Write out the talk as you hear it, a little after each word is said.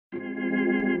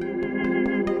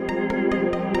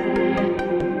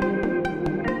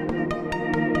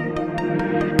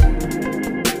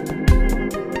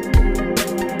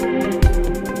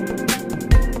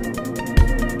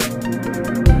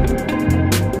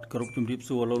รุปจุ่มริบ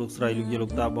ซัวโลกไสลูกยาลู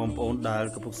กตาบอมปอนได้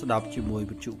กับพวกสดับจิมวย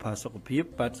บรรจุภาษกเพียบ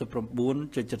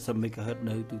89.7 เมกะเฮิรตซ์ใน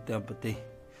ตัวเต็มประเทศ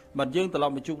บัดยังตลอ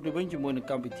ดมาจุกในเว้นจิมวยใน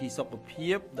การพิธีสกเพี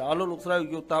ยบดาวโลกไสลูก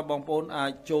ยาลูกตาบอมปอนอา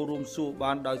จโจรวมสู่บ้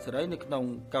านดาวสไลในขนม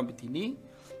การพิธีนี้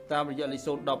ตามระยะลิโซ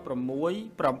นดับประมวย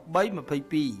ปรับใบมาพ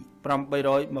ปีปรับใบ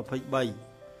ร้อยมาพใบ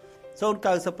โซนกล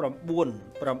างสปรับบุญ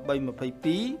ปรับใบมาพ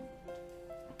ปี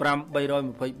ปรับใบร้อยม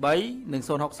าพใบหนึ่งโ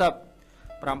ซนหกสับ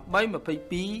ปรับใบมาพ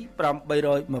ปีปรับใบ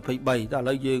ร้อยมาพใบแต่เร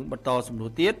ายืงบรรทอสำรว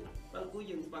จเตี้ยเรากู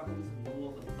ยืงปรับสำรว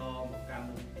จบรรทอมาการ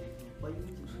มันใบจุ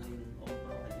ดยืงออกเ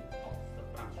ราอายุออกส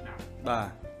ปรับหนักบ่า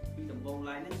ปีตำบลไร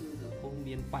นั่นคือพวกเ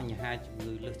มียนปัญหาจุดยื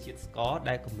งเลือดชีสกอไ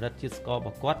ด้กำเนิดชีสกอบ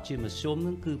กอดชีมาชม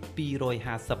นั่นคือปี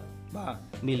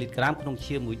150มิลลิกรัมขนมเ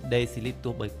ชื่อมวยเดซิลิตตั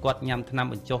วใบกอดยำทน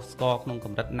ำบรรจุสกอขนมก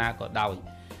ำรัดนาก็ดาว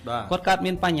กอดการเมี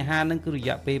ยนปัญหานั่นคือระย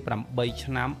ะปีปรำใบช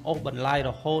น้ำโอ้บรรลัยเร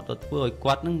าโหดตัวเปื่อยก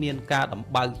อดนั่งเมียนกาด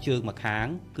ำใบเชิงมาค้าง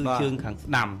คือเชิงขังส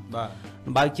นาม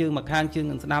ใบเชิงมาค้างเชิง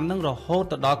ขังสนามนั่งเราโหด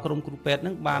ตัวดอกกรมกรุเป็ด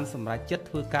นั่งบานสำหรับเจ็ด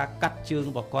เพื่อการกัดเชิง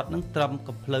บอกกอดนั่งตรำ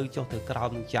กับเพลย์เจ้าเถือกราว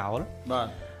นั่งเจ้า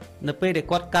ในเปเด็ก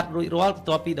กอดกัดรุ่ยร้อน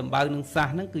ตัวปีดำใบนั่งซา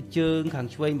นั่งคือเชิงขัง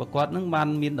ช่วยบอกกอดนั่งบาน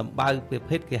เมียนดำใบเปรียบเ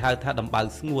พชรคือหาท่าดำใบ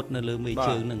สงวดนั่นเลยมีเ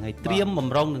ชิงหนึ่งให้เตรียมบ่ม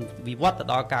รองหนึ่งวิวัฒน์ตัว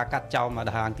ดอกการกัดเจ้ามา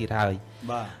ทางที่ไทย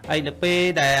ไอ้ในเป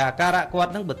แต่การะกอด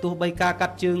นั่งบรรทุกใบกากั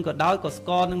ดเชิงก็ด้อยก็สก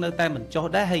อนั่งในแต่เหมือนโจ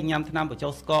ได้ให้ยำทนำบรรจุ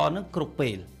สกอนั่งกรุบเป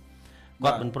ลกอ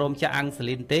ดบรรพรมจะอังส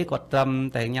ลินเต้กอดตร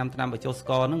ำแต่ยำทนำบรรจุส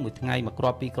กอนั่งหมดไงมากรอ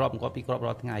บปีกรอบร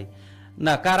อไง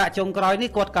น่ะการะจงกรอยนี่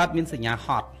กอดการมีสัญญาฮ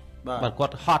อตบัดก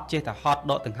ดฮอตเจแต่ฮอตโ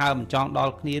ดดถึงห้ามันจองดอล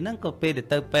นี้นั่นก็เป็น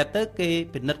เตอร์เปเตอร์เก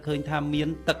เป็นนัดเคยทำเมียน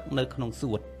ตึกในขนม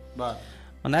สูตร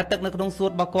มันนั้นตึกในขนมสู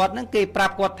ตรบกอดนั่นเกปรา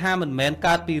บกอดทำเหมือนแมนก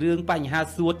ารปีเรื่องปัญหา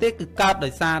สูตรเต้คือการโด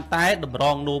ยสารใต้ดำร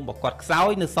องนูมบกอดเสา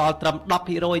ในซอยตรำดับ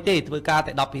พิโรยเต้ถือการแ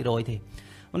ต่ดับพิโรยเต้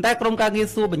มันได้กรมการเงิน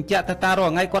สูบรรจัตตาหรอ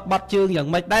ไงกอดบัดเชิงอย่าง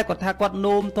ไม่ได้กอดท่ากอด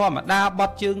นูมท่อมาดาบั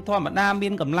ดเชิงท่อมาดาเมีย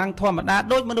นกำลังท่อมาดา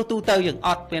โดยมนุษย์ตูเตอร์อย่างอ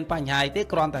ดเป็นปัญหาเต้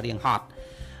กรอนแต่เรียงฮอต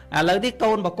เลยที่โก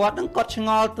นบอกกอดนั่งกอดชง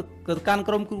อเกิดการก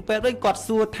รมครูเป็ดด้วยกอด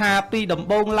สัวทาปีดำ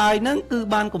บงลายนั่งคือ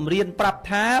บ้านกลุ่มเรียนปรับ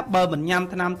ท้าเบอร์เหมือนย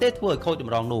ำทนำเต้ทั่วโคจ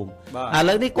ำรองนุ่มเล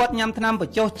ยที่กอดยำทนำปะ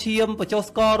โจเชียมปะโจส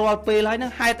กอรอลเปย์ไรนั่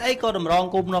งไฮไอ้ก็ดำรอง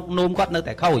กลุ่มนุ่มกอดเนื้อแ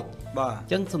ต่เข้า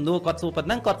จังสมดูกอดสัวปัด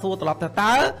นั่งกอดสัวตลอดต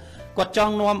ากอดจอง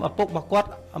นวมปุกบอกกอด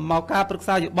เมาการปรึกษ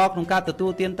าอยู่บอกของการตัว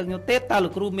เตียนตั้งโยเต้ตาหรื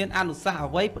อครูเมียนอนุสา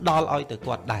ไว้ดอลอ้อยแต่ก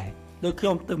อดได้โดยเครื่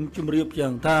องตึมจุ่มเรียบอย่า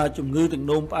งท่าจุ่มงือถึง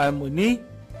นมไปมือนี้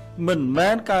mình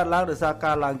menการล้างโดยสารก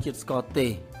ารล้างจิตสกอตเต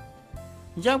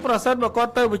ยังประสานบอกก็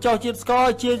เติมไปเจ้าจิตสกอ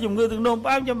เชี่ยจุ่มมือถึงนม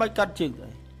อ้ามจะไม่กัดจึงเล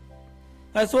ย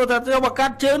ไอ้ส่วนแต่เจ้าบอกกั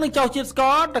ดเชิงนึงเจ้าจิตสก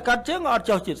อแต่กัดเชิงอดเ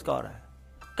จ้าจิตสกอได้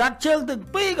กัดเชิงถึง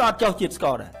ปีก็อดเจ้าจิตสก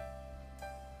อได้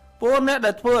พวกนี้ไ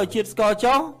ด้เพื่อจิตสกอเ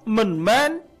จ้าmình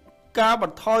menการบั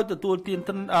ดทอยตัวเตียน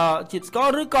จิตสกอ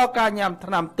หรือก็การยำท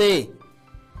ำเต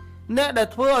เนี่ยได้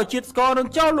เพื่อจิตสกอนึง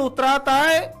เจ้าลูตราตา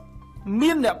ยมี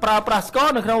นเนี่ยปราสกอ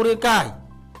ในเราเรียงกาย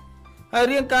ให้เ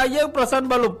รียงกายเยอะประสัน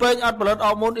บอลลูเปนอัดบอลอ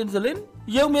อกโมนอินซูลิน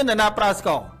เยอะมีนนาปราสก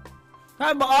อให้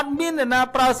บอลมีนนา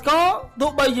ปราสกอทุ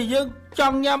กใบเยอะจั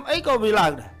งยำไอ้ก็วิลา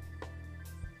งได้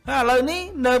ฮะเลยนี้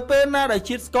เนเปนาได้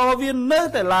ชิดสกอวินเนื้อ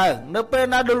แต่ลายเนเป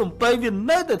นาได้ลุมเปวินเ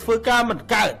นื้อแต่ฟื้นการมัน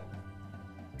เกิด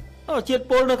ชิดโ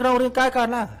พลในเราเรียงกายการ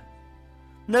ล้าง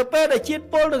เนเปได้ชิด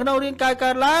โพลในเราเรียงกายกา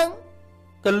รล้าง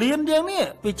ก็เลี้ยนอย่างนี้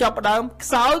ไปจับดาม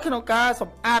สาวขนมกาสม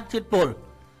อาดชิดโพล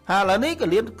ฮะเลยนี้ก็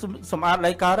เลี้ยนสมอาดไร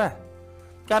กาได้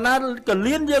การนั้นก็เ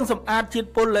ลี้ยนยังสมอาดชิด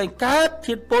โพลเลยแก๊ส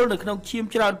ชิดโพลในขนมชิม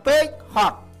จานเป๊กฮอ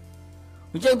ต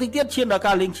ยังที่เตี้ยเชียนดาก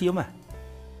ารเลี้ยงชิมอ่ะ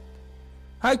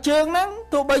ให้เชิงนั้น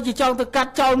ตัวใบจีจองตัวกัด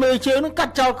เจ้าเมย์เชิงนั้นกัด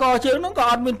เจ้ากอเชิงนั้นก็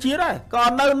อดเมียนชี้ได้ก็อ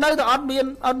ดnơiตัวอดเมี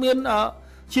ยน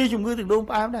ชี้จุ่มมือถึงดวง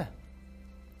ปามได้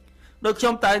โดยช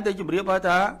มตายแต่จุ่มเรียบร้อย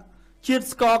ท่าชิด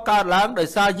สกอการล้างโดย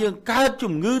ซาเยืองการจุ่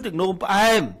มงื้อถึงดวงปา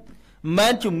มแม้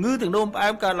จุ่มงื้อถึงดวงปา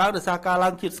มการล้างโดยซาการล้า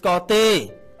งชิดสกอเต้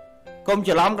ก็จ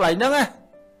ะล้ำกันไหลนั่งไง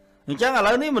จังอะไร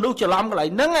นี่มันดูจะล้ำกันไหล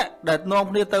นั่งไงแต่น้อง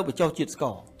เนี่ยเติมไปเจ้าชิดสกอ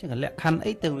จังแหละคันไอ้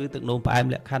ตึงตึงโนมปาม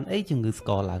แหละคันไอ้จึงงื้อสก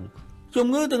อล้างจุ่ม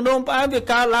งื้อถึงโดนปลายเป็น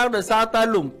การล้างโดยซาตา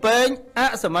หลุมเป็น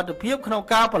สมรรถเพียบขนม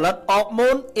กาผลิตออกโม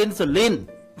นอินซูลิน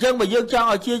ยังไปยังจ้างเ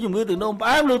อาเชี่ยจุ่มงื้อถึงโดนปล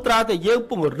ายลูตราแต่ยัง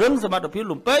ปุ่งเรื่องสมรรถเพียบห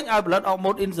ลุมเป็นผลิตออกโม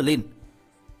นอินซูลิน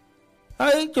ไอ้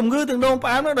จุ่มงื้อถึงโดนปลา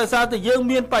ยนั่นโดยซาแต่ยัง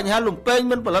มีปัญหาหลุมเป็น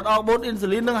มันผลิตออกโมนอินซู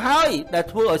ลินนั่งให้แต่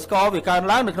ทั่วสกอร์เป็นการ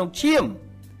ล้างในขนมเชี่ยม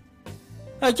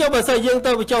ไอ้เจ้าไปใส่ยังเ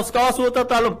ติมไปเจ้าสกอร์ส่วน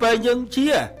ตาหลุมเป็นยังเชี่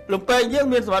ยหลุมเป็นยัง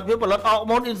มีสมรรถเพียบผลิตออกโ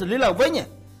มนอินซูลินเหล่าเว้ยเนี่ย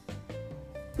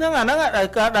นั่งได้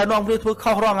การได้น้องเรียนทั่วเข้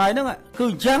ารองไงนั่งคือ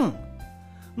ยัง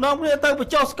น้องเรียนเติมไป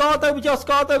เจ้าสกอร์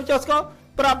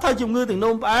ปรับไทยจุ่มงือถึงน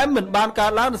มไอ้เหมือนบานกา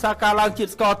รล้างโดยสารการล้างจิต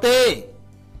สกอร์เต้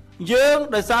ยัง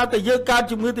โดยสารแต่ยังการ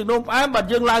จุ่มงือถึงนมไอ้บัด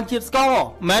ยังล้างจิตสกอร์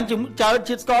แม้จุ่มเจอ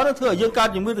จิตสกอร์นั่นเถอะยังการ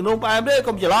จุ่มงือถึงนมไอ้ได้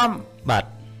ก็จะล้ำบัด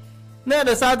nè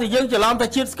để sao thì dương chỉ làm ta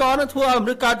chết score nó thua ở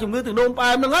nước cao chủng ngư từng nôm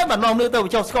ai nó ngay bản nôm nước tàu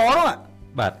cho score đó ạ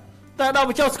bật ta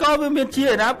đâu cho score với miền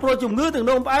chiaนะ pro chủng ngư từng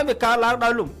nôm ai về cao lang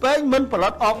đôi lủng pé mình phải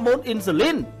lót hormone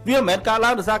insulin viên mẹ cao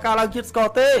lang để sao cao lang chết score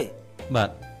tê bật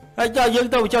hay cho dương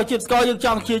tàu cho chết score dương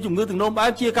trong chia chủng ngư từng nôm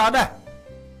ai chia cao đây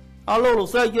alo lục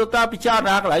sơ vô ta picha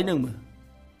ra cái lại nương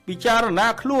picha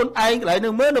ra luôn anh cái lại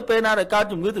nương mới nó pe na để cao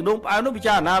chủng ngư từng nôm ai nó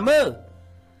picha na mơ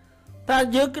ta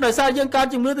dương cái đời sao dương cao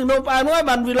chủng ngư từng nôm ai nói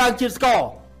bàn vì lang chết score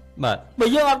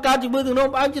bây giờ cao chủng ngư từng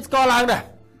nôm ai chết score lang này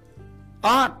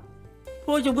พ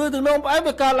วกชมพูถึงน้องไปไป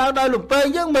การล้างได้หลุมเป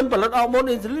ย์ยังมันผลิตออกโมน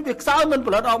อินซูลินเวียกซ้ายมันผ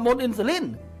ลิตออกโมนอินซูลิน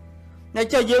ใน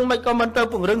ใจยังไม่ก็มันเติม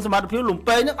ปุ่งเรื่องสมาร์ทผิวหลุมเป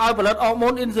ย์ยังเอาผลิตออกโม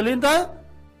นอินซูลินเถอะ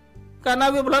การนั้น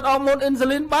วิผลิตออกโมนอินซู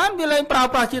ลินบ้านวิเลยปราบ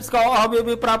ปราชิตสกอร์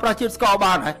วิปราบปราชิตสกอร์บ้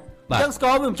านไหนยังสก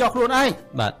อร์วิมจอกล้วนไอ้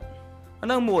อัน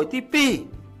นั้นหมวยที่ปี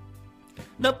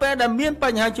ในเปย์ดำเมียนปั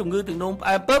ญหาชมพูถึงน้องไป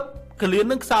ปุ๊บกลิ่น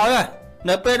นึกสาวอ่ะใน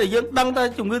เปย์ได้ยังดังแต่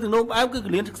ชมพูถึงน้องไปคือก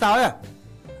ลิ่นนึกสาวอ่ะ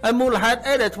ไอ้มูลหาย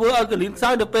ได้ทั่วเอากระลิ่นซ้า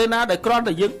ยเดเปนาได้กรอนไ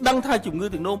ด้ยังดังท่าจุ่มมือ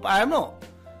ถึงโน้มไปมั้ง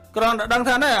กรอนดัง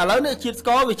ท่าไหนแล้วเนี่ยฉีดสก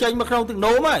อร์ไปเชงมาครองถึงโ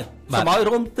น้มไหมสมัยร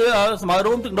วมสมัยร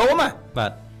วมถึงโน้มไหม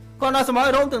ก่อนหน้าสมัย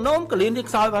รวมถึงโน้มกระลิ่นที่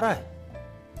ซ้ายไปได้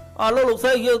ลูกเ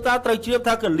สียเยอะตาไตรเชียบ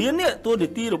ท่ากระลิ่นเนี่ยตัวเด็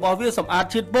ดตีหรือบ่อวิสมอาด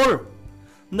ฉีดโปล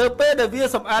เนเป้ได้วิ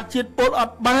สมอาดฉีดโปลอัด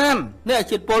บ้านเนี่ย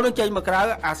ฉีดโปลต้องเชงมากราง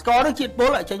สกอร์ต้องฉีดโปล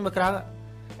lạiเชงมากราง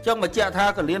จังมาเจ้าท่า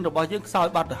กระลิ่นหรือบ่อยังซ้าย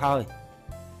บัดหาย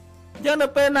ยังใน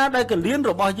เป็นนาได้กระเลี้ยนห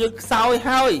รือบ่ยังสาวใ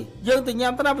ห้ยังแต่ยา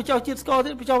มตอนนั้นไปเจ้าชิดสกอร์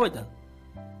ที่ไปเจ้าไปเถอะ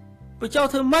ไปเจ้า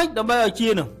เธอไม่ดำไปเอาเชี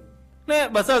ยนเนี่ย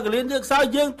บาเซอร์กระเลี้ยนยังสาว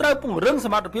ยังเตะปุ่งเรื่องส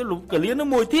มาร์ทพิษหลุมกระเลี้ยนน้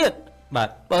ำมวยเทียด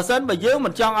บาเซอร์ไปยังมั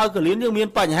นจ้องเอากระเลี้ยนยังมี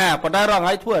ปัญหาปนได้รองไ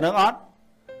อ้ทั่วนังออด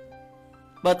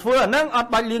บาทั่วนังออด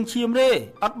ใบเลี้ยงชิมเร่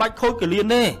ออดใบโคกระเลี้ยน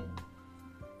เน่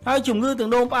ให้จุ่มมือถึง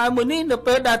โดนปลายมือนี้ในเ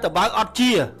ป็นได้แต่ใบออดเชี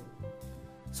ย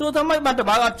ส่วนทำไมบันแต่ใ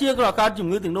บออดเชียก็การจุ่ม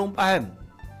มือถึงโดนปลาย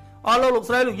ลูกใ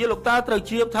ส่ลูกยี่ลูกตาเตยเ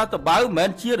ชียบท่าตะบ่าวแม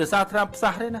นเชียหรือซาทรัมซา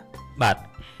เลยนะบัด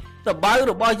ตะบ่าวห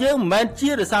รือบ่าวเยอะแมนเชี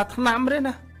ยหรือซาทนัมเลยน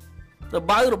ะตะ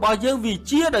บ่าวหรือบ่าวเยอะวิเ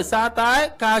ชียหรือซาตาย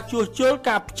กาชัวชัวก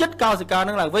าพิจิตเก้าสิกา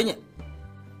นั่งหลังไว้เนี่ย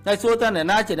ในส่วนท่านเนี่ย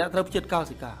น่าจะเนี่ยเติมพิจิตเก้า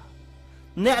สิกา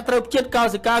เนี่ยเติมพิจิตเก้า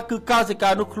สิกาคือเก้าสิกา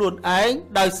นุคลุนไอ้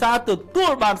ได้ซาตัวตัว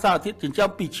บานซาทิศถึงจะ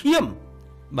ปีเชี่ยม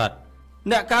บัดเ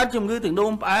นี่ยการจุ่มมือถึงโด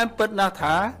มไอ้เปิดนาถ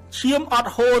าเชี่ยมอด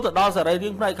โฮแต่ดอสอะไรเรื่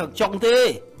องไรขังจงเท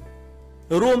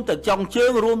รวมถึงจองเชื้อ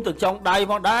รวมถึงจองใด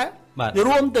พอได้ร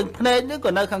วมถึงเพลงนี่ก็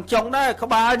ในขังจองได้ข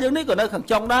บาอย่างนี้ก็ในขัง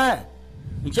จองได้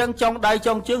จังจองใดจ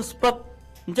องเชื้อสปัก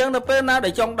จังนับเป็นนะได้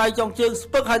จองใดจองเชื้อส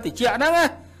ปักให้ติดเจ้านั่งไง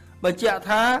บัญชี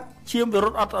ท้าเชื่อมไปร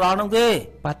ถอัตรานั่งเท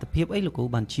ปัตตเพียบไอ้ลูกกู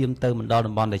บัญเชื่อมเติมมันดอล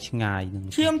บอลได้ช่างไง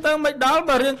เชื่อมเติมไม่ดอลม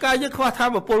าเรื่องกายยึดข้อท้า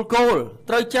แบบโปลโกลไต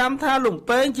รจามท่าหลุมเ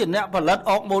ป้งจีเนี่ยผลิต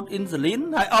ออกโมดอินซูลิน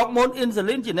ให้ออกโมดอินซู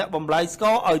ลินจีเนี่ยบำไลสก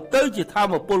อร์เอาเตอร์จีท่า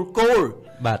แบบโปลโกล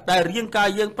แต่เรียงกาย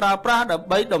ยังปราปราดับ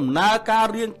ใบดำนาการ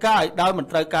เรียงกายดาวมัน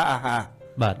ไตรกาอาหาร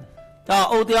บัดถ้า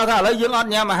โอเทียท่าแล้วยังอัด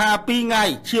เนี่ยมาหาปีไง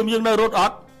เชื่อมยังในรถอั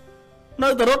ดใน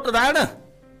แต่รถได้นะ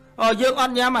ยังอั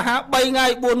ดเนี่ยมาหาใบไง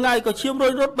บนไงก็เชื่อมโด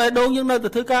ยรถใบโดงยังในแต่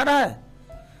ถือกาได้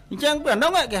จังเป็นน้อ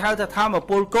งไอ้แกหาจะทำแบบโ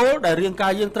ปลโกได้เรียงกา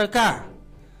ยยังไตรกา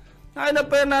ไอ้นั่น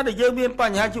เป็นนะแต่ยังมีปัญ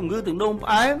หาจุ่มกือถึงโดม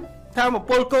ไอ้ทำแบบโ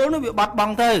ปลโกนี่bịบัดบัง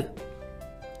เธอ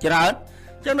จะได้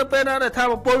จังนั่นเป็นนะแต่ทำ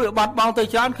แบบโปลbịบัดบังเธอ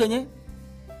ช้อนคือนี้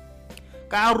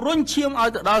การรุ่นเชี่ยมเอา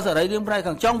แต่ดาวสลายเรื่องไร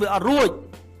ขังจ้องไปเอารุ่ย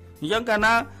ยังกันน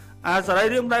ะสลาย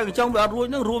เรื่องไรขังจ้องไปเอารุ่ย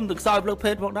นั่งรวมถึงซอยเปลือกเพ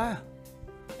ชรบอกได้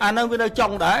นั่งไปได้จ้อ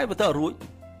งได้ไปเตอรุ่ย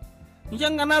ยั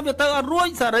งกันนะไปเตอรุ่ย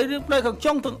สลายเรื่องไรขัง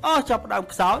จ้องถึงจับดาว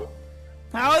สอย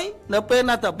หายแล้วเป็น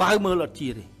น่าจะใบมือหลอดจี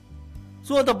เลย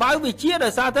ส่วนแต่ใบวิเชียแต่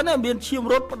ซาท่านเนี่ยมีเชี่ยม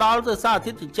รถดาวแต่ซา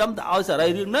ทิศถึงจำแต่เอาสลาย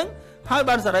เรื่องนั้นให้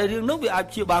บ้านสลายเรื่องนั้นไปอา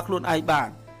เชี่ยบาคลุนไอบ้าน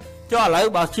เจ้าอะไร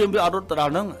บาเชี่ยมไปเอารถดา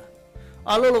วนั้น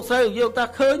ลูกใส่เยอะตา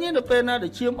เคยเนี่ยเป็นนะเดี๋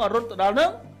ยวเชี่ยมเอารถดาวนั้น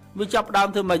วิจับดาม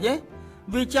เธอมาเย้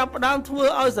วิจับดามเธอ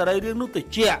เอาสลายเรื่องนู้นติด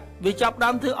เจี๊ยวิจับดา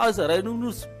มเธอเอาสลายนู้น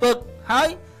สเปิกหาย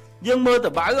ยังมือแต่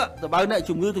ใบเนี่ย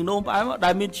จุ่มมือถึงโน้มไปว่าได้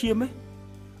มีเชี่ยมไหม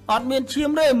อดเมียนเชี่ยม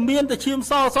ได้เมียนแต่เชี่ยม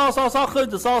ซ้อเคย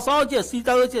แต่ซ้อเจี๊ยซีเต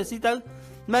อร์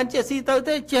มันเจี๊ยซีเตอร์ไ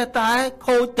ด้เจี๊ยตายโค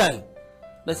ตร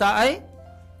ได้ซาไอ้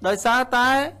ได้ซาตา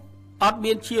ยอดเมี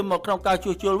ยนเชี่ยมหมดក្នុងការ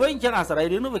ជួសជុលវិញចឹងអាស្រ័យ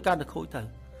រឿងនោះវាកាន់តែខូចទៅ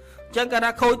ចឹងកាលណា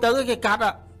ខូចទៅគេកាត់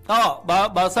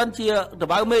បើសិនជាដ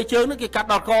បៅមេជើងនោះគេកាត់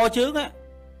ដល់កជើងនិ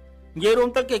យាយរួម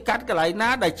ទៅគេកាត់កន្លែងណា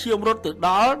ដែលឈាមរត់ទៅដ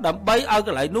ល់ដើម្បីឲ្យក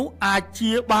ន្លែងនោះអាច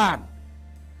ជាបាន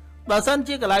បើសិន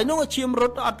ជាកន្លែងនោះឈាមរ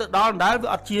ត់អត់ទៅដល់ដដែលវា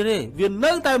អត់ជាទេវា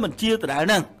នៅតែមិនជាដដែល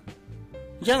ហ្នឹង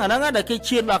អញ្ចឹងអាហ្នឹងដែលគេ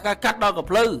ឈានដល់ការកាត់ដល់ក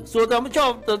ភ្លៅសួរទៅមកចុះ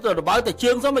ទៅដបៅតែ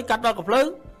ជើងសោះមិនកាត់ដល់កភ្លៅ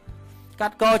កា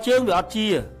ត់កជើងវាអត់ជា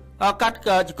កាត់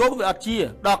ជង្គង់វាអត់ជា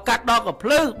ដល់កាត់ដល់កភ្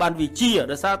លៅបានវាជា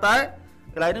ដោយសារតែ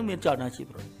កន្លែងហ្នឹងមានចលនាជីវ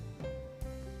ប្រវត្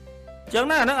តិ ចឹង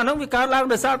ណាអាហ្នឹងវាកើតឡើង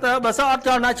ដោយសារតែបើសិនអត់ច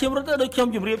លនាឈាមរត់ទៅដូចខ្ញុំ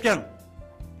ជម្រាបចឹង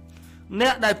អ្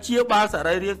នកដែលព្យាបាលស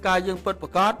រីរាង្គកាយយើងពិតប្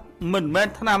រាកដមិនមែន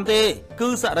ថ្នាំទេគឺ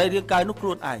សរីរាង្គកាយនោះខ្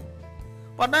លួនឯង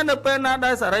ប៉ុន្តែនៅពេលណា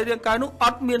ដែលសរីរាង្គកាយនោះអ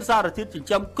ត់មានសារធាតុចិញ្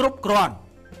ចឹមគ្រប់គ្រាន់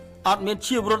អត់មាន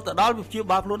ឈាមរត់ទៅដល់វាព្យា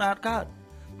បាលខ្លួនអាចកើត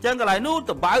ចឹងកន្លែងនោះ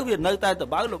តបៅវានៅតែត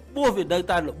បៅលពោះវានៅ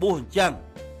តែលពោះអញ្ចឹង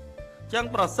ចឹង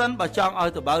ប្រសិនបើចង់ឲ្យ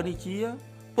តបៅនេះជា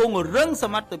ពង្រឹងស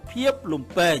មត្ថភាពលំ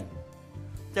ពេង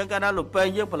ចឹងកាលណាលំពេង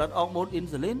យើងផលិតអរម៉ូនអ៊ីន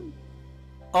ស៊ូលីន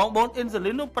អរម៉ូនអ៊ីនស៊ូ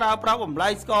លីននោះប្រើបំលែ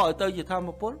ងស្ករឲ្យទៅជាធម្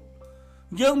មពល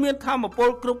យើងមានធម្មពល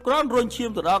គ្រប់គ្រាន់រុញឈាម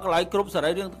ទៅដល់កន្លែងគ្រប់ស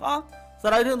រីរាង្គទាំងអស់ស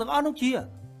រីរាង្គទាំងអស់នោះជា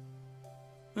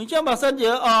អញ្ចឹងបើសិនជា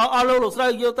អស់លោកស្រី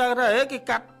យកទៅថាគេ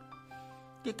កា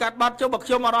ត់បាត់ចុះបើខ្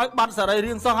ញុំអត់ឲ្យបាត់សរី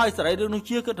រាង្គសោះហើយសរីរាង្គនោះ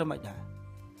ជាគិតថាម៉េចដែរ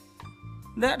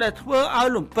អ្នកដែលធ្វើឲ្យ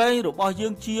លំពេងរបស់យើ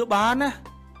ងជាបានណា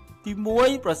ទី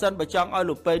1ប្រសិនបើចង់ឲ្យ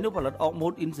លំពេងនោះផលិតអរម៉ូ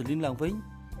នអ៊ីនស៊ូលីនឡើងវិញ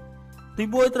ទី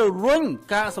1ត្រូវរុញ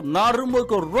ការសំណល់ឬមួយ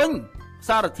ក៏រុញ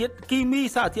សារធាតុគីមី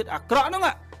សារធាតុអាក្រក់ហ្នឹង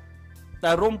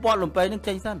តែរុំពាត់លំពេងនឹង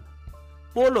ចេញសិន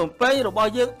ពលលំពេងរបស់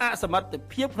យើងអសមត្ថ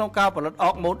ភាពក្នុងការផលិតអ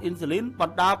រម៉ូនអ៊ីនស៊ូលីនប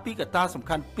ណ្ដាលពីកត្តាសំ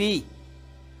ខាន់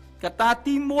2កត្តា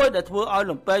ទី1ដែលធ្វើឲ្យ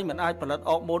លំពេងមិនអាចផលិត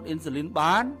អរម៉ូនអ៊ីនស៊ូលីន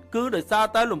បានគឺដោយសារ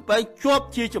តែលំពេងជាប់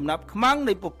ជាចំណាប់ខ្មាំង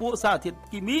នៃពពួកសារធាតុ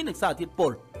គីមីនិងសារធាតុពុ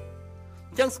ល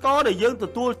អញ្ចឹងស្ករដែលយើងទ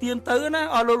ទួលទានទៅណា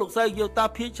អស់លោកស្រីយកតា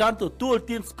ភាគច្រើនទទួល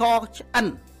ទានស្ករឆ្អិន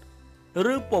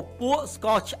ឬពពួកស្ក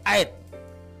រឆ្អែត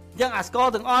អញ្ចឹងអាស្ករ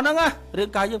ទាំងអស់ហ្នឹងរាង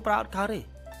កាយយើងប្រើអត់កើតទេ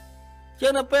ចឹ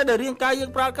ងនៅពេលដែលរាងកាយយើ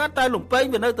ងប្រើកើតតែលំពេង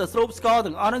វានៅតែស្រូបស្ករ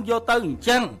ទាំងអស់ហ្នឹងយកទៅអញ្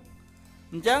ចឹង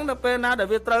នៅពេលណាដែល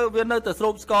វានៅតែស្រូ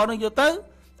បស្ករហ្នឹងយកទៅ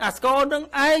អាស្ករហ្នឹង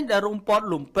ឯងដែលរុំព័ទ្ធ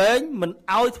លំពេងមិន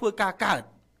ឲ្យធ្វើការកើត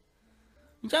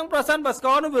អញ្ចឹងប្រសិនបើស្ក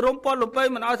រហ្នឹងវារុំព័ទ្ធលំពេង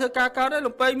មិនឲ្យធ្វើការកើតទេ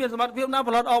លំពេងមានសមត្ថភាពណាផ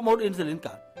លិតអរម៉ូនអ៊ីនស៊ូលីន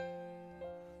កើត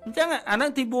អញ្ចឹងអាហ្នឹ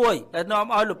ងទី1ដែលនាំ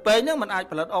ឲ្យលំពេងហ្នឹងមិនអាច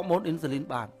ផលិតអរម៉ូនអ៊ីនស៊ូលីន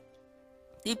បាន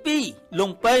ទី2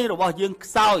លំពេងរបស់យើង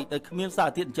ខ្សោយដែលគ្មានសារ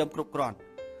ធាតុចិញ្ចឹមគ្រប់គ្រាន់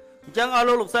អញ្ចឹងឲ្យ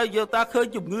លោកស្រីយកតាឃើញ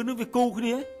ជំងឺនេះវាគូគ្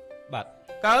នាបាទ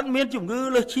កើតមានជំងឺ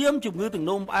លើសឈាមជំងឺទឹក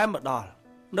នោមផ្អែមមកដល់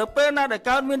នៅពេលណាដែល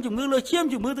កើតមានជំងឺលើសឈាម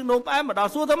ជំងឺទឹកនោមផ្អែមមកដ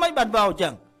ល់សួរថាម៉េចបានបើអញ្ចឹ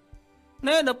ង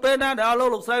នៅពេលណាដែល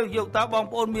លោកស្រីយកតាបង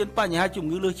ប្អូនមានបញ្ហាជំ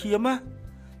ងឺលើសឈាម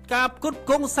ការផ្គត់ផ្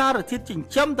គង់សារធាតុចិ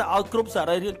ញ្ចឹមទៅឲ្យគ្រប់ស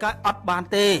រីរាង្គកាយអត់បាន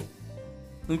ទេ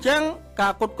អញ្ចឹងកា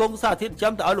រផ្គត់ផ្គង់សារធាតុចិញ្ចឹ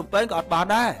មទៅឲ្យលំពេងក៏អត់បាន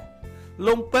ដែរ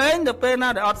លំពេងនៅពេលណា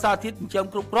ដែលអត់សារធាតុចិញ្ចឹម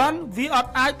គ្រប់គ្រាន់វាអ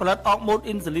ត់អាចផលិតអរម៉ូន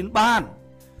អ៊ីនស៊ូលីនបាន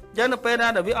អញ្ចឹងនៅពេលណា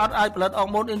ដែលវាអត់អាចផលិតអរ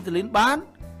ម៉ូនអ៊ីនស៊ូលីនបាន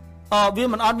វា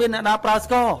មិនអត់មានអ្នកណាប្រើ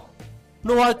ស្ករ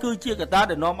នោះហើយគឺជាកត្តា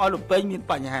ដែលនាំឲ្យលំពេងមាន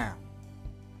បញ្ហា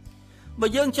បើ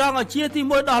យើងចង់ឲ្យជាទី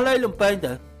1ដោះលែងលំពេង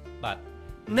ទៅបាទ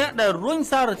អ្នកដែលរុញ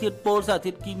សារធាតុពុលសារ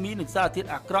ធាតុគីមីនិងសារធាតុ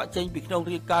អាក្រក់ចេញពីក្នុង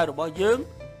រាងកាយរបស់យើង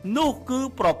នោះគឺ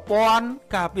ប្រព័ន្ធ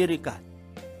ការពាររាងកាយ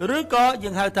ឬក៏យើ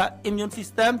ងហៅថា immune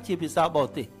system ជាភាសាបរ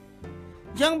ទេស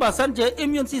អញ្ចឹងបើសិនជា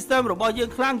immune system របស់យើង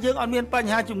ខ្លាំងយើងអត់មានប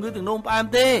ញ្ហាជំងឺទឹកនោមផ្អែម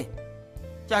ទេ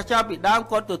ចាស់ពីដើម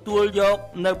គាត់ទទួលយក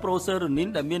នៅប្រូសេរូនីន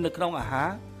ដែលមាននៅក្នុងអាហា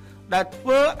រដែលធ្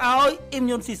វើឲ្យ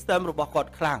immune system របស់គា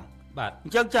ត់ខ្លាំងបាទអ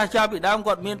ញ្ចឹងចាស់ពីដើម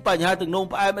គាត់មានបញ្ហាទឹកនោម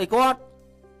ផ្អែមអីគាត់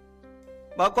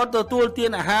បើគាត់ទទួលទា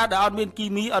នអាហារដែលអត់មានគី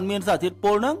មីអត់មានសារធាតុ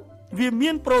ពុលហ្នឹងវាមា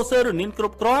នប្រូសេរូនីនគ្រ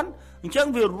ប់គ្រាន់អញ្ចឹង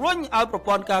វារុញឲ្យប្រ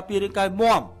ព័ន្ធការពាររាងកាយ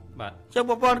មាំបាទអញ្ចឹង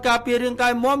ប្រព័ន្ធការពាររាងកា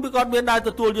យមាំវាគាត់មានដែរទ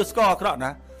ទួលយកស្ករអាក្រក់ណា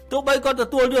ទោះបីគាត់ទ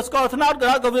ទួលយកស្ករត្នោត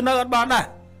ក៏វានៅអត់បានដែរ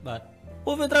បាទ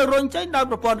ពួកវាត្រូវរុញចេញដោយ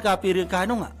ប្រព័ន្ធការពាររាងកាយ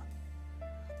នោះ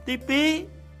ទី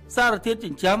2សារធាតុចិ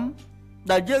ញ្ចឹម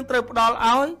ដែលយើងត្រូវផ្ដល់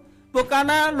ឲ្យព្រោះកាល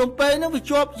ណាលំពេងនឹងវា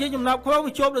ជាប់ជាចំណាប់ខ្វង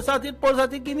វាជាប់ដោយសារធាតុពុលសារ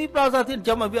ធាតុគីមីផ្ដល់សារធាតុចិញ្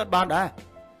ចឹមឲ្យវាអត់បានដែរ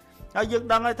ហើយយើង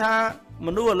ដឹងហើយថាម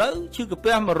នុស្សឥឡូវឈឺកា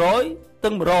ពះ100ទឹ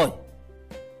ង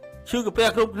100ឈឺកាពះ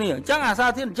គ្រប់គ្នាអញ្ចឹងអាសារ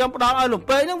ធាតុចិញ្ចឹមផ្ដល់ឲ្យលំ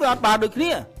ពេងនឹងវាអត់បានដូចគ្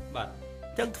នាបាទ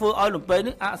អញ្ចឹងធ្វើឲ្យលំពេង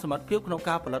នឹងអសមត្ថភាពក្នុង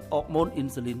ការផលិតអរម៉ូនអ៊ីន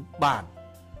ស៊ូលីនបាន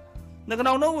នៅក្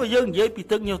នុងនោះយើងនិយាយពី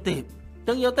ទឹកញើសទេព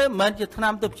ទឹកញើសទេពមិនមែនជាថ្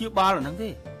នាំទៅព្យាបាលអាហ្នឹងទេ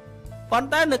ប៉ុន្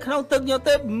តែនៅក្នុងទឹកញើស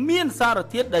ទេពមានសារ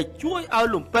ធាតុដែលជួយឲ្យ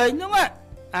លំពេងហ្នឹង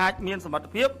អាចមានសមត្ថ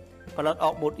ភាពផលិតអ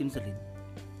រម៉ូនអ៊ីនស៊ូលីន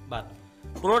បាទ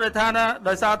ព្រោះដែលថា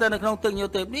ដោយសារតែនៅក្នុងទឹកញើស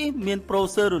ទេពនេះមានប្រូ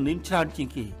សេរូនីនច្រើនជាង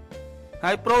គេ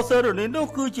ហើយប្រូសេរូនីននោះ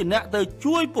គឺជាអ្នកទៅ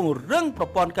ជួយពង្រឹងប្រ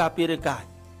ព័ន្ធការពាររាងកាយ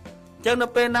អញ្ចឹងនៅ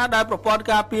ពេលណាដែលប្រព័ន្ធ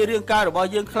ការពាររាងកាយរបស់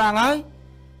យើងខ្លាំងហើយ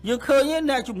យើងឃើញ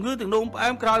អ្នកជំងឺទឹកនោមផ្អែ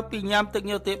មក្រោយពីញ៉ាំទឹក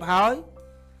ញើសទេពហើយ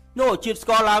នោះជាតិស្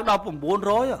ករឡើងដល់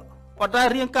900ប៉ុន្តែ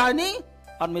រាងកាយនេះ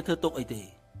អត់មានធ្វើទុកអីទេ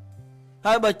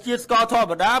ហើយបើជាតិស្ករធម្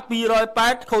មតា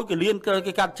280ខូចកលៀន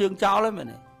គេកាត់ជើងចោលហើយមែន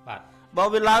ទេបាទបើ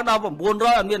វាឡើងដល់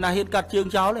900អត់មានណាហ៊ានកាត់ជើង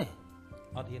ចោលទេ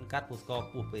អត់ហ៊ានកាត់ព្រោះស្ករ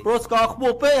ខ្ពស់ពេកព្រោះស្ករខ្ព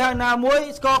ស់ពេកហើយណាមួយ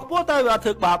ស្ករខ្ពស់តែវាអត់ធ្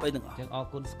វើបាបអីទាំងអស់អញ្ចឹងអរ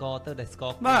គុណស្ករទៅដែលស្ក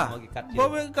រខ្ពស់មកគេកាត់ជើងព្រោះ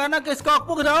វាកាលណាគេស្ករខ្ព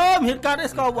ស់គេថាអូមិនហ៊ានកាត់ទេ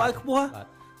ស្ករវាយខ្ពស់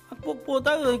ខ្ពស់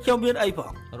ទៅខ្ញុំមានអីផ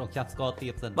ងរងចាប់ស្ករទា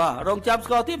បសិនបាទរងចាប់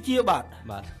ស្ករទាបជាបាទ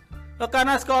កាល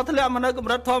ណាស្ករធ្លាក់មកនៅក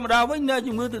ម្រិតធម្មតាវិញអ្នក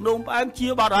ជំងឺទឹកនោមផ្អែមជា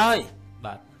បាត់ហើយ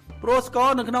បាទព្រោះស្ករ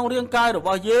នៅក្នុងរាងកាយរប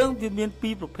ស់យើងវាមានពី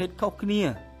រប្រភេទខុសគ្នាអ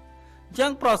ញ្ចឹ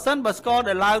ងប្រសិនបើស្ករ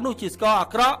ដែលឡើងនោះជាស្ករអា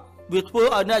ក្រក់វាធ្វើឲ្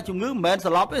យអ្នកជំងឺមិនមែន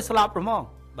ស្លាប់ទេស្លាប់ហ្មង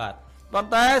បាទប៉ុន្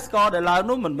តែស្ករដែលឡើង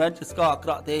នោះមិនមែនជាស្ករអាក្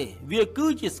រក់ទេវាគឺ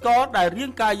ជាស្ករដែលរា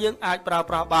ងកាយយើងអាចប្រើ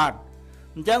ប្រាស់បាន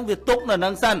អញ្ចឹងវាទុកនៅនឹ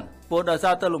ងសិនព្រោះដោយ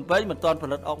សារតែលំពេងមិនទាន់ផ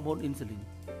លិតអុកម៉ូនអ៊ីនស៊ូលីន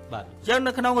បាទអញ្ចឹង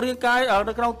នៅក្នុងរាងកាយ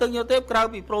នៅក្នុងទឹកញើសទេពក្រៅ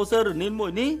ពីប្រូសេរីនីនមួ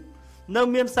យនេះនៅ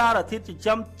មានសារធាតុចិញ្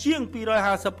ចឹមជាង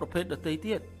250ប្រភេទដទៃ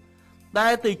ទៀតដែ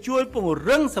លទៅជួយពង្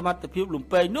រឹងសមត្ថភាពលំ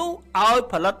ពេងនោះឲ្យ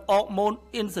ផលិតអុកម៉ូន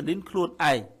អ៊ីនស៊ូលីនខ្លួន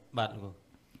ឯងបាទលោក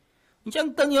អញ្ចឹង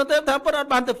ទឹកញើសទេពថាពិតអត់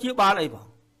បានទៅព្យាបាលអីបង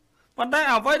ប៉ុន្តែ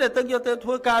អ្វីដែលទឹកញើសទេពធ្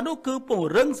វើការនោះគឺពង្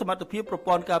រឹងសមត្ថភាពប្រ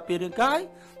ព័ន្ធការពាររាងកាយ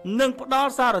និងផ្ដ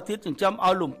ល់សារធាតុចិញ្ចឹម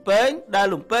ឲ្យលំពេងដែល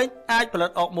លំពេងអាចផលិត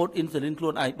អុកម៉ូនអ៊ីនស៊ូលីនខ្លួ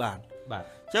នឯងបានបាទ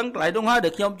អញ្ចឹងកន្លែងនោះហើយដែ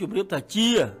លខ្ញុំជម្រាបថាជា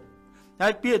ហើ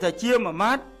យពាក្យថាជាមួយ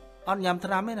ម៉ាត់អត់ញ៉ាំ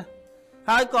ថ្នាំទេណា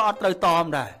ហើយក៏អត់ត្រូវតម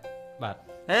ដែរបាទ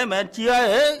ហេមិនមែនជា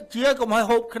ហេជាកុំឲ្យ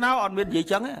ហូបខ្នោអត់មាននិយាយ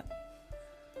ចឹងទេ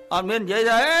អត់មាននិយាយ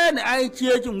ថាអ្នកឯងជា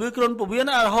ជំងឺគ្រុនពោះវៀន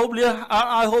ឲ្យហូបលៀស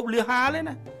ឲ្យហូបលៀសហាលទេ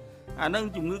ណាអានឹង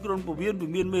ជំងឺគ្រុនពោះវៀនវា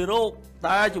មានមេរោគ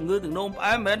តែជំងឺទឹកនោមផ្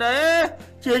អែមមិនមែនទេ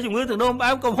ជាជំងឺទឹកនោមផ្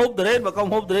អែមកុំហូបតេរ៉េនបើកុំ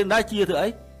ហូបតេរ៉េនដែរជាធ្វើអី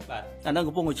បាទអានឹង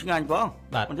កំពុងតែឆ្ងាញ់ផង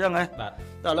អញ្ចឹងហ៎បាទ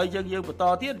តែឥឡូវយើងបន្ត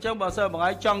ទៀតអញ្ចឹងបើសិនបងឯ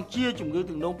ងចង់ជាជំងឺ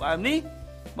ទឹកនោមផ្អែមនេះ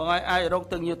បងឯងអាចរក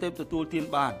ទឹកញើសទេពទទួលទាន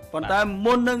បានប៉ុន្តែ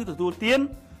មុននឹងទទួលទាន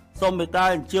សូមមេត្តា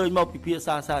អញ្ជើញមកពិភាក្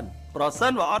សាសិនប្រសិ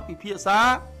នបើអត់ពិភាក្សា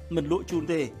មិនលក់ជូន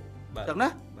ទេអញ្ចឹងណា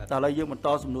តែឥឡូវយើងបន្ត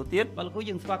សំណួរទៀតបាទលោកគ្រូ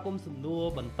យើងស្វាគមន៍សំណួរ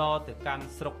បន្តទៅកាន់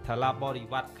ស្រុកថាឡាបរិ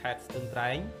វត្តខេត្តស្ទឹងត្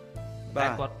រែងតែ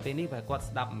គាត់ពេលនេះបែរគាត់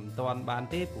ស្ដាប់មិនទាន់បាន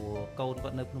ទេព្រោះកូនគា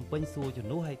ត់នៅភ្នំពេញសួរជំ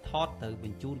នួសឲ្យថតទៅប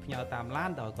ញ្ជូនផ្ញើតាមឡា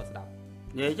នដល់គាត់ស្ដាប់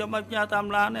និយាយចាំមិនផ្ញើតាម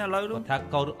ឡានទេឥឡូវនោះថា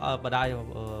កូនបដាយ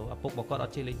ឪពុករបស់គាត់អ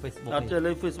ត់ជិះលេង Facebook អត់ជិះ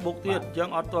លេង Facebook ទៀតអញ្ចឹង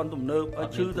អត់ទាន់ទំនើប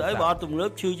ឈឺទៅអីបើអត់ទំនើប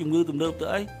ឈឺជំងឺទំនើបទៅ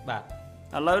អីបាទ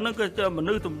ឥឡូវហ្នឹងគឺម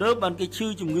នុស្សទំនើបបានគេឈឺ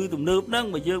ជំងឺទំនើបហ្នឹង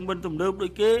បើយើងមិនទំនើបដូ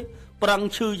ចគេប្រឹង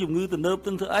ឈឺជំងឺទំនើប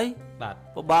ទាំងធ្វើអីបាទ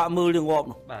ពិបាកមើលទាំងងាប់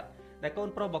នោះបាទតែកូន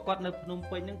ប្រុសរបស់គាត់នៅភ្នំ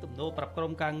ពេញហ្នឹងទំនោរប្រាប់ក្រុ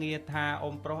មការងារថា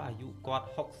អ៊ំប្រុសអាយុគាត់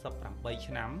68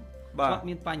ឆ្នាំគាត់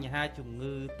មានបញ្ហាជំ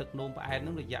ងឺទឹកនោមផ្អែមហ្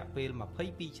នឹងរយៈពេល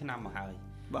22ឆ្នាំមកហើយ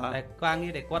តែការងា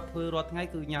រដែលគាត់ធ្វើរាល់ថ្ងៃ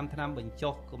គឺញ៉ាំថ្នាំបញ្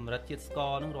ចុះកម្រិតជាតិស្ក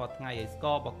រហ្នឹងរាល់ថ្ងៃហើយស្ក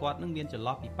ររបស់គាត់ហ្នឹងមានចន្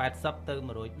លោះពី80ទៅ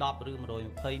110ឬ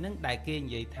120ហ្នឹងដែលគេ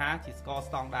និយាយថាជាស្ករ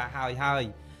ស្តង់ដារហើយ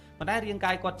ប៉ុន្តែរាង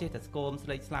កាយគាត់ចេះតែស្គមស្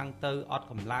លេកស្លាំងទៅអត់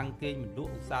កម្លាំងគេងមិនល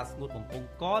ក់ឧស្សាហ៍ស្ងួតបំពង់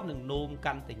កនិងនោម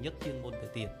កាន់តែញឹកជាងមុនទៅ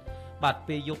ទៀតបាទ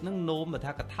ពេលយប់ហ្នឹងនោមបើ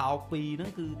ថាកថោ2ហ្នឹង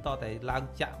គឺតតែឡើង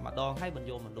ចាក់ម្ដងហើយបញ្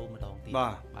យម្ដងទៀតបា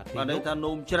ទន័យថា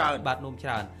នោមច្រើនបាទនោមច្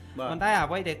រើនប៉ុន្តែ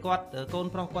អ្វីដែលគាត់កូន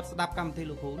ប្រុសគាត់ស្ដាប់កម្មវិធី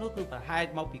លោកគ្រូនោះគឺប្រហែល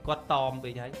មកពីគាត់តមវិ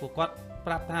ញហើយពួកគាត់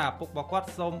ប្រាប់ថាឪពុករបស់គាត់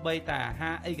សូមបីតែអាហា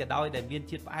រអីក៏ដោយដែលមាន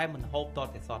ជាតិផ្អែមមិនហូបត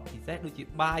តែសតពិសេសដូចជា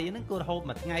បាយហ្នឹងគាត់ហូប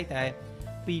មួយថ្ងៃតែ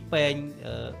2ពែង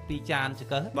2ចានច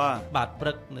ង្កឹះបាទព្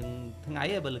រឹកនិងថ្ងៃ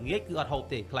បើល្ងាចគឺអត់ហូប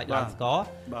ទេខ្លាចឡើងស្ករ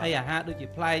ហើយអាហារដូចជា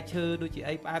ផ្លែឈើដូចជា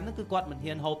អីផ្អែមហ្នឹងគឺគាត់មិន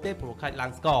ហ៊ានហូបទេព្រោះខ្លាចឡើ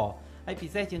ងស្ករហើយពិ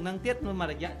សេសជាងហ្នឹងទៀតនៅមួយ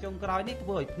រយៈចុងក្រោយនេះធ្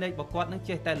វើឲ្យភ្នែករបស់គាត់នឹង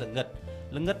ចេះតែល្ងឹត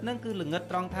ហ្នឹងគឺល្ងឹត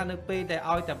ត្រង់ថានៅពេលដែល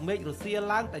ឲ្យតែមេឃរសៀល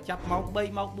ឡើងតែចាប់ម៉ោង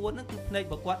3ម៉ោង4ហ្នឹងគឺភ្នែករ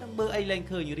បស់គាត់នឹងមើលអីលែង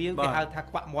ឃើញរាវគេហៅថា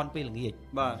ខ្វាក់មាន់ពេលល្ងាច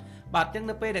បាទអញ្ចឹង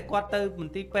នៅពេលដែលគាត់ទៅម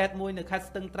ន្ទីរពេទ្យមួយនៅខេត្ត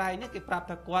ស្ទឹងត្រែងនេះគេប្រាប់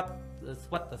ថាគាត់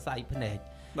ស្វិតសរសៃភ្នែក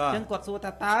អញ្ចឹងគាត់សួរ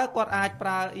ថាតើគាត់អាចប្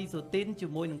រើអ៊ីសូទីនជា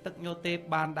មួយនឹងទឹកញើសទេព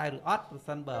បានដែរឬអត់ប្រ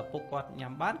សិនបើឪពុកគាត់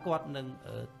ញ៉ាំបានគាត់នឹង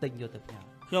ទិញយកទៅផ្ញើ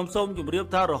ខ្ញុំសូមជម្រាប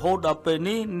ថារហូតដល់ពេល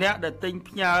នេះអ្នកដែលទិញ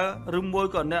ផ្ញើឬមួយ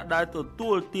ក៏អ្នកដែលទទួ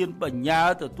លទានបញ្ញា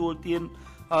ទទួលទាន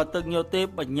ទឹកញើសទេព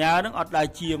បញ្ញានឹងអត់ដែរ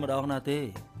ជាម្ដងណាទេ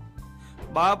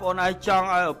បើបងឯងចង់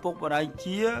ឲ្យឪពុកបងឯង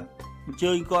ជាអញ្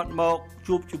ជើញគាត់មក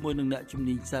ជួបជាមួយនឹងអ្នកជំ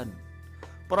នាញសិន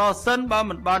ប្រសិនបើ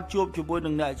មិនបានជួបជាមួយ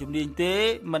នឹងអ្នកជំនាញទេ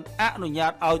មិនអនុញ្ញា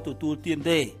តឲ្យទទួលទាន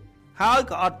ទេហើយ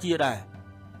ក៏អត់ជាដែរ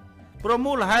ព្រោះ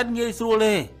មូលហេតុងាយស្រួល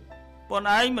ទេបង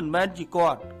ឯងមិនមែនជាគា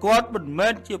ត់មិនមែ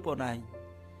នជាបងឯង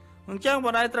អញ្ចឹងប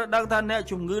ងឯងត្រូវដឹងថាអ្នក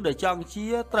ជំងឺដែលចង់ជា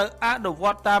ត្រូវអនុវ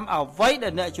ត្តតាមអ្វីដែ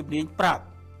លអ្នកជំនាញប្រាប់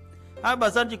ហើយបើ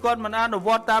សិនជាគាត់មិនអនុវ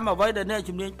ត្តតាមអ្វីដែលអ្នក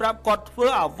ជំនាញប្រាប់គាត់ធ្វើ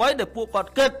អ្វីដែលពួកគា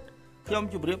ត់គិតខ្ញុំ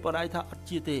ជម្រាបបងឯងថាអត់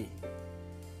ជាទេ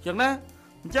អញ្ចឹងណា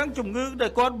អញ្ចឹងជំងឺដែ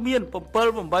លគាត់មាន7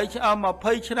 8ឆ្នាំ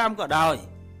20ឆ្នាំក៏ដោយ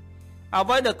អ្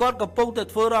វីដែលគាត់កំពុងតែ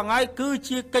ធ្វើរាល់ថ្ងៃគឺ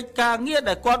ជាកិច្ចការងារ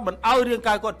ដែលគាត់មិនឲ្យរាង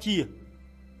កាយគាត់ជា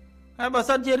ហើយបើ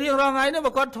សិនជារៀងរាល់ថ្ងៃនេះ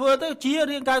បើគាត់ធ្វើទៅជា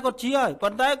រាងកាយគាត់ជាហើយប៉ុ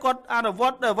ន្តែគាត់អនុវ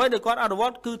ត្តអ្វីដែលគាត់អនុវ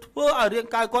ត្តគឺធ្វើឲ្យរាង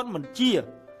កាយគាត់មិនជា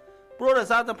ព្រោះដោយ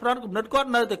សារតែផ្នត់គំនិតគាត់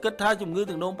នៅតែគិតថាជំងឺ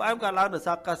ទឹកនោមផ្អែមកើតឡើងដោយ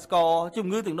សារកាស្ករជំ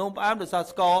ងឺទឹកនោមផ្អែមដោយសារ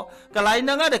ស្ករកន្លែងហ្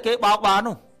នឹងឯងដែលគេបោកបាន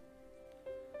នោះ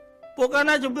ពួកកាល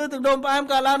ណាជំងឺទឹកនោមផ្អែម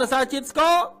កើតឡើងដោយសារជាតិស្ក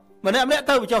រម្នាក់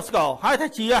ទៅបញ្ចុះស្ករហើយថា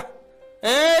ជា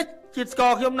ជាតិស្ក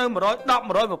រខ្ញុំនៅ110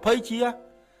 120ជា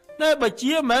តែបើ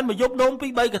ជាមិនមែនមកយកដូងពី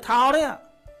3កថោទេ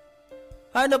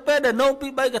ហើយនៅពេលដែលនោមពី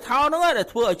3កថាហ្នឹងដែល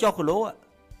ធ្វើឲ្យចុះគីឡូ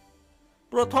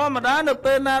ព្រោះធម្មតានៅ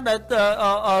ពេលណាដែល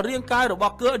រាងកាយរប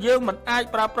ស់គឺយើងមិនអាច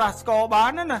ប្រើប្រាស់ស្ករបា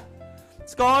នណា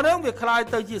ស្ករហ្នឹងវាคล้าย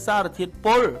ទៅជាសារធាតុ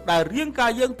ពុលដែលរាងកា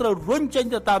យយើងត្រូវរុញចេញ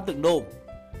ទៅតាមទឹកនោម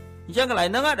អញ្ចឹងកន្លែង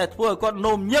ហ្នឹងដែលធ្វើឲ្យគាត់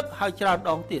នោមញឹកហើយច្រើន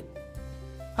ដងទៀត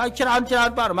ហើយច្រើន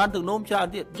បរិមាណទឹកនោមច្រើន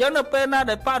ទៀតអញ្ចឹងនៅពេលណា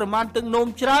ដែលបរិមាណទឹកនោម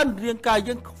ច្រើនរាងកាយ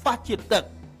យើងខ្វះជាតិទឹក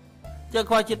អញ្ចឹង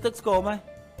ខ្វះជាតិទឹកស្គមហើយ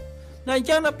តែអញ្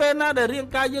ចឹងនៅពេលណាដែលរាង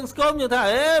កាយយើងស្គមយើងថា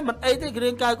មិនអីទេ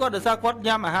រាងកាយគាត់ដោយសារគាត់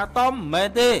ញ៉ាំអាហារតំមិនមែន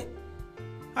ទេ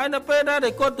ហើយនៅពេលណាដែ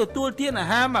លគាត់ទទួលទានអា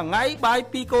ហារមួយថ្ងៃបាយ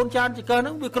2កូនចានចង្កឹះហ្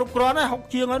នឹងវាគ្រប់គ្រាន់ហើយ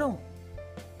60ជាងហើយនោះ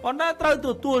ប៉ុន្តែត្រូវទ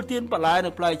ទួលទានបន្លែនិ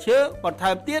ងផ្លែឈើបន្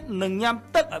ថែមទៀតនិងញ៉ាំ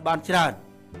ទឹកឲ្យបានច្រើន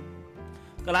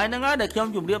កន្លែងហ្នឹងហើយដែលខ្ញុំ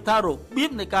ជម្រាបថារបៀ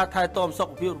បនៃការថែទាំសុខ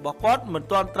ភាពរបស់គាត់មិន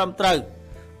ទាន់ត្រឹមត្រូវ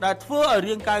ដែលធ្វើឲ្យ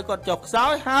រាងកាយគាត់ចុះខ្សោ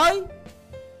យហើយ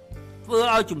ធ្វើ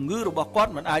ឲ្យជំងឺរបស់គា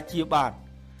ត់មិនអាចជាបាន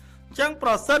អញ្ចឹងប្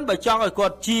រសិនបើចង់ឲ្យគា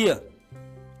ត់ជា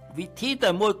វិធីតែ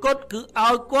មួយគត់គឺ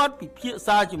ឲ្យគាត់ពិភាក្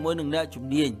សាជាមួយនឹងអ្នកជំ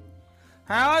នាញ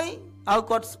ហើយឲ្យ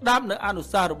គាត់ស្ដាប់នៅអនុ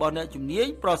សាសន៍របស់អ្នកជំនាញ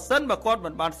ប្រសិនបើគាត់មិ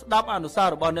នបានស្ដាប់អនុសាស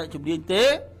ន៍របស់អ្នកជំនាញទេ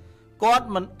គាត់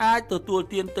មិនអាចទទួល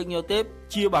ទានទឹកញ៉ូទេ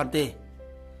ជាបានទេ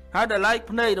ហើយដល់ឡែក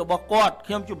ភ្នែករបស់គាត់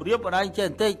ខ្ញុំជម្រាបបណ្ដាញចេះ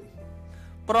បន្តិច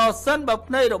ប្រសិនបើ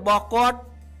ភ្នែករបស់គាត់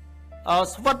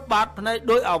ស្វិតបាតភ្នែក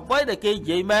ដោយអ្វីដែលគេនិ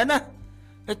យាយមែនណា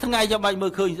ហើយថ្ងៃចាំបាច់មើ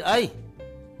លឃើញស្អី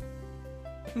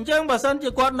អញ្ចឹងបើសិនជា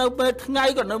គាត់នៅពេលថ្ងៃ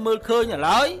គាត់នៅមើលឃើញឥ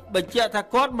ឡូវបញ្ជាក់ថា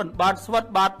គាត់មិនបានស្វិត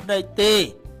បាតភ្នែកទេ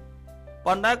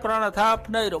ប៉ុន្តែគ្រាន់តែថា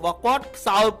ភ្នែករបស់គាត់ខ្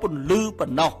សោយពន្លឺប៉ុ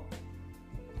ណ្ណោះ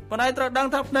ប៉ុន្តែត្រូវដឹង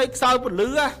ថាភ្នែកខ្សោយពន្លឺ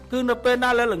គឺនៅពេលណា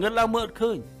លែងល្ងិតឡើងមើលអត់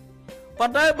ឃើញប៉ុ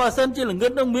ន្តែបើសិនជាល្ងិ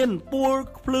តនឹងមានពូល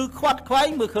ភ្លឺខ្វាត់ខ្វែង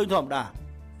មើលឃើញធម្មតា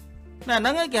ហ្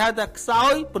នឹងឯងគេហៅថាខ្សោ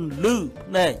យពន្លឺ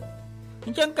ភ្នែកអ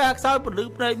ញ្ចឹងការខ្សោយពន្លឺ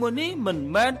ភ្នែកមួយនេះមិន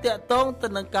មែនតាក់ទងទៅ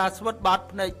នឹងការស្វិតបាត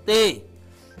ភ្នែកទេ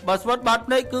បើស្វិតបាត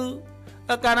ភ្នែកគឺ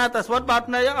កាលណាតែស្វិតបាត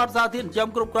ភ្នែកអត់សារធាតុចិញ្ចឹម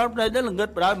គ្រប់គ្រាន់ភ្នែកនេះល្ងិត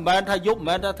បណ្ដោយមិនមែនថាយប់មិន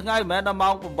មែនថាថ្ងៃមិនមែនថាម៉ោ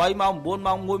ង8ម៉ោង9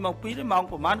ម៉ោង1ម៉ោង2ទេម៉ោង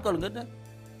ប្រហែលក៏ល្ងិតដែរ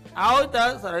ឲ្យតែ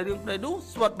សរីរាង្គភ្នែកនោះ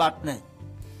ស្វិតបាតភ្នែក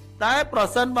តែប្រ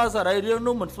សិនបើសរីរាង្គ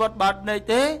នោះមិនស្វិតបាតភ្នែក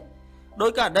ទេដោ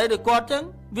យករណីដូចគាត់អញ្ចឹង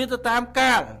វាទៅតាម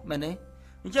កាលមែនទេ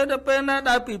អញ្ចឹងដល់ពេលណា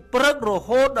ដែលពីព្រឹករ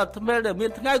ហូតដល់ថ្មីដែលមា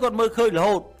នថ្ងៃគាត់មើលឃើញរ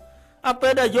ហូតអាពេ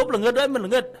លដែលយប់ល្ងិតហើយមិន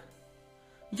ល្ងិត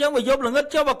អញ្ចឹងបើយប់ល្ងិត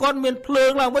ចុះបើគាត់មានភ្លើ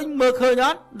ងឡើងវិញមើលឃើញអ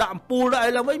ត់ដាក់អំពូលដាក់អី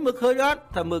ឡើងវិញមើលឃើញអត់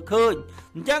ថាមើលឃើញ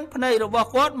អញ្ចឹងភ្នែករបស់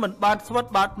គាត់មិនបានស្វិត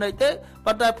បាតភ្នែកទេ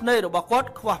ប៉ុន្តែភ្នែករបស់គាត់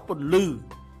ខ្វះពន្លឺ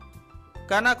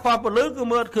កាលណាខ្វះពន្លឺគឺ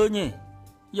មើលអត់ឃើញទេ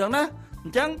យ៉ាងណាអ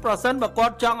ញ្ចឹងប្រសិនបើគា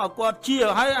ត់ចង់ឲ្យគាត់ជា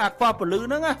ហើយអាខ្វះពន្លឺ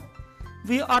ហ្នឹងណា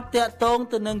វាអត់តាក់ទង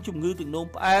ទៅនឹងជំងឺទឹកនោម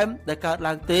ផ្អែមដែលកើត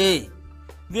ឡើងទេ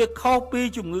វាខុសពី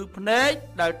ជំងឺភ្នែក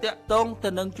ដែលតាក់ទងទៅ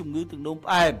នឹងជំងឺទឹកនោម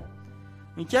ផ្អែម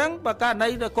អញ្ចឹងបើករណី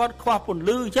ដែលគាត់ខ្វះពន្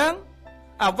លឺអញ្ចឹង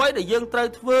អ្វីដែលយើងត្រូវ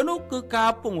ធ្វើនោះគឺកា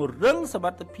រពង្រឹងសម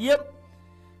ត្ថភាព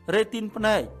រេទីនភ្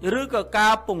នែកឬក៏កា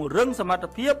រពង្រឹងសមត្ថ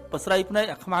ភាពប្រស្រីភ្នែក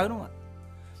អាខ្មៅនោះ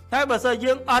តែបើសិន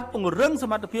យើងអត់ពង្រឹងស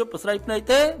មត្ថភាពប្រស្រីភ្នែក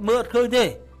ទេមើលអត់ឃើញទេ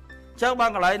ចឹងបាន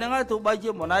កន្លែងហ្នឹងហើយទោះបី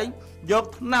ជាម្នាក់យក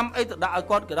ថ្នាំអីទៅដាក់ឲ្យ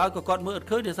គាត់ក៏ដោយក៏គាត់មើលអត់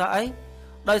ឃើញទេសារអី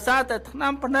ដោយសារតែថ្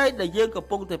នាំភ្នែកដែលយើងកំ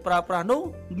ពុងតែប្រើប្រាស់នោះ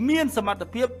មានសមត្ថ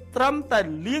ភាពត្រឹមតែ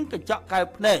លាងកញ្ចក់កែវ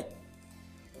ភ្នែក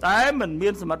តែមិនមា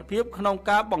នសមត្ថភាពក្នុង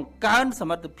ការបង្កើនស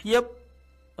មត្ថភាព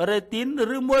រេទីន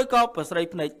ឬមួយក៏ប្រស្រី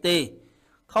ភ្នែកទេ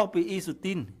ខុសពីអ៊ីសូ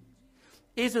ទី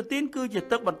នគឺជា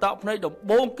ទឹកបន្តក់ភ្នែកដំ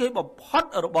បូងគេបំផុត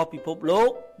របស់ពិភពលោក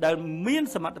ដែលមាន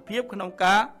សមត្ថភាពក្នុង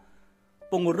ការ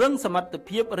ពង្រឹងសមត្ថ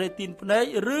ភាពរេទីនភ្នែក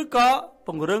ឬក៏ព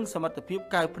ង្រឹងសមត្ថភាព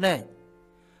កែវភ្នែក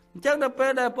អញ្ចឹងដល់ពេ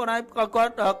លដែលបងឯងគា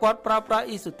ត់ប្រើប្រាស់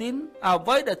អ៊ីសូទីនអ្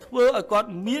វីដែលធ្វើឲ្យគាត់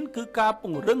មានគឺការព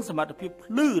ង្រឹងសមត្ថភាព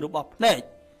ភ្លឺរបស់ភ្នែក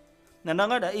ហ្នឹង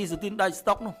ហើយដែលអ៊ីសូទីនដាច់ស្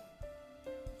តុកនោះ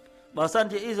បើសិន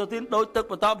ជាអ៊ីសូទីនដូចទឹក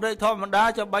បន្តភ្នែកធម្មតា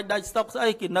ចាំបាច់ដាច់ស្តុកស្អី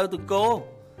គេនៅទៅគោ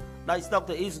ដាច់ស្តុក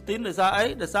ទៅអ៊ីសូទីនដោយសារអី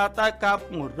ដោយសារតែការព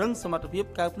ង្រឹងសមត្ថភាព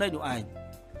កែវភ្នែកនោះឯង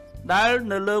ដែល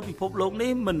នៅលើពិភពលោក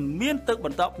នេះមិនមានទឹកប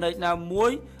ន្តភ្នែកណាមួ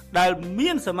យដែលមា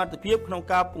នសមត្ថភាពក្នុង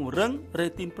ការពង្រឹងរេ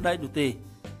ទីនភ្នែកនោះទេ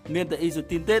មានតែអ៊ីសូ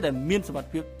ទីនទេដែលមានសមត្ថ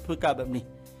ភាពធ្វើការបែបនេះ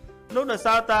នោះដោយ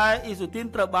សារតែអ៊ីសូទីន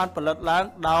ត្រូវបានផលិតឡើង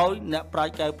ដោយអ្នកប្រា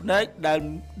ជ្ញកែវភ្នែកដែល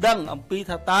ដឹងអំពី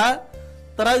ថាតើ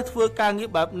ត្រូវធ្វើការងារ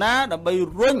បែបណាដើម្បី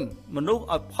រុញមនុស្ស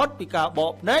ឲ្យផុតពីការប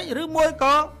កភ្នែកឬមួយ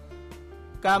ក៏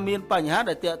ការមានបញ្ហា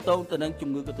ដែលទាក់ទងទៅនឹងជំ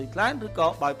ងឺកន្ទុយខ្លាញ់ឬក៏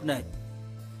បើកភ្នែក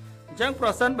អញ្ចឹងប្រ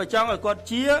សិនបើចង់ឲ្យគាត់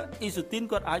ជាអ៊ីសូទីន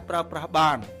គាត់អាចប្រើប្រាស់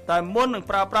បានតែមុននឹង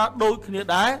ប្រើប្រាស់ដូចគ្នា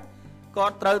ដែរគា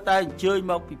ត់ត្រូវតែអញ្ជើញ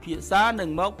មកពិភាក្សានិង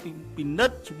មកពិនិ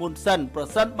ត្យជាមុនសិនប្រ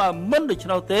សិនបើមិនដូច្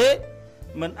នោះទេ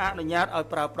មិនអនុញ្ញាតឲ្យ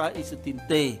ប្រើប្រាស់អ៊ីសូទីន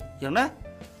ទេអញ្ចឹងណា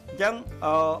អញ្ចឹង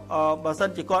បើសិន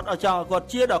ជាគាត់ចង់ឲ្យគាត់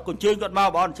ជាដល់អញ្ជើញគាត់មក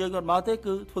បើអញ្ជើញគាត់មកទេ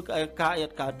គឺធ្វើការអ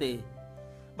ត់កើតទេ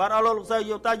បាទអរលោកលោកស្រី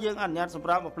យោតាយើងអនុញ្ញាតសម្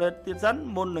រាប់មកផ្លេតទៀតសិន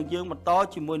មុននឹងយើងបន្ត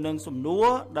ជាមួយនឹងសំណួរ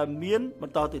ដែលមានប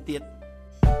ន្តទៅទៀត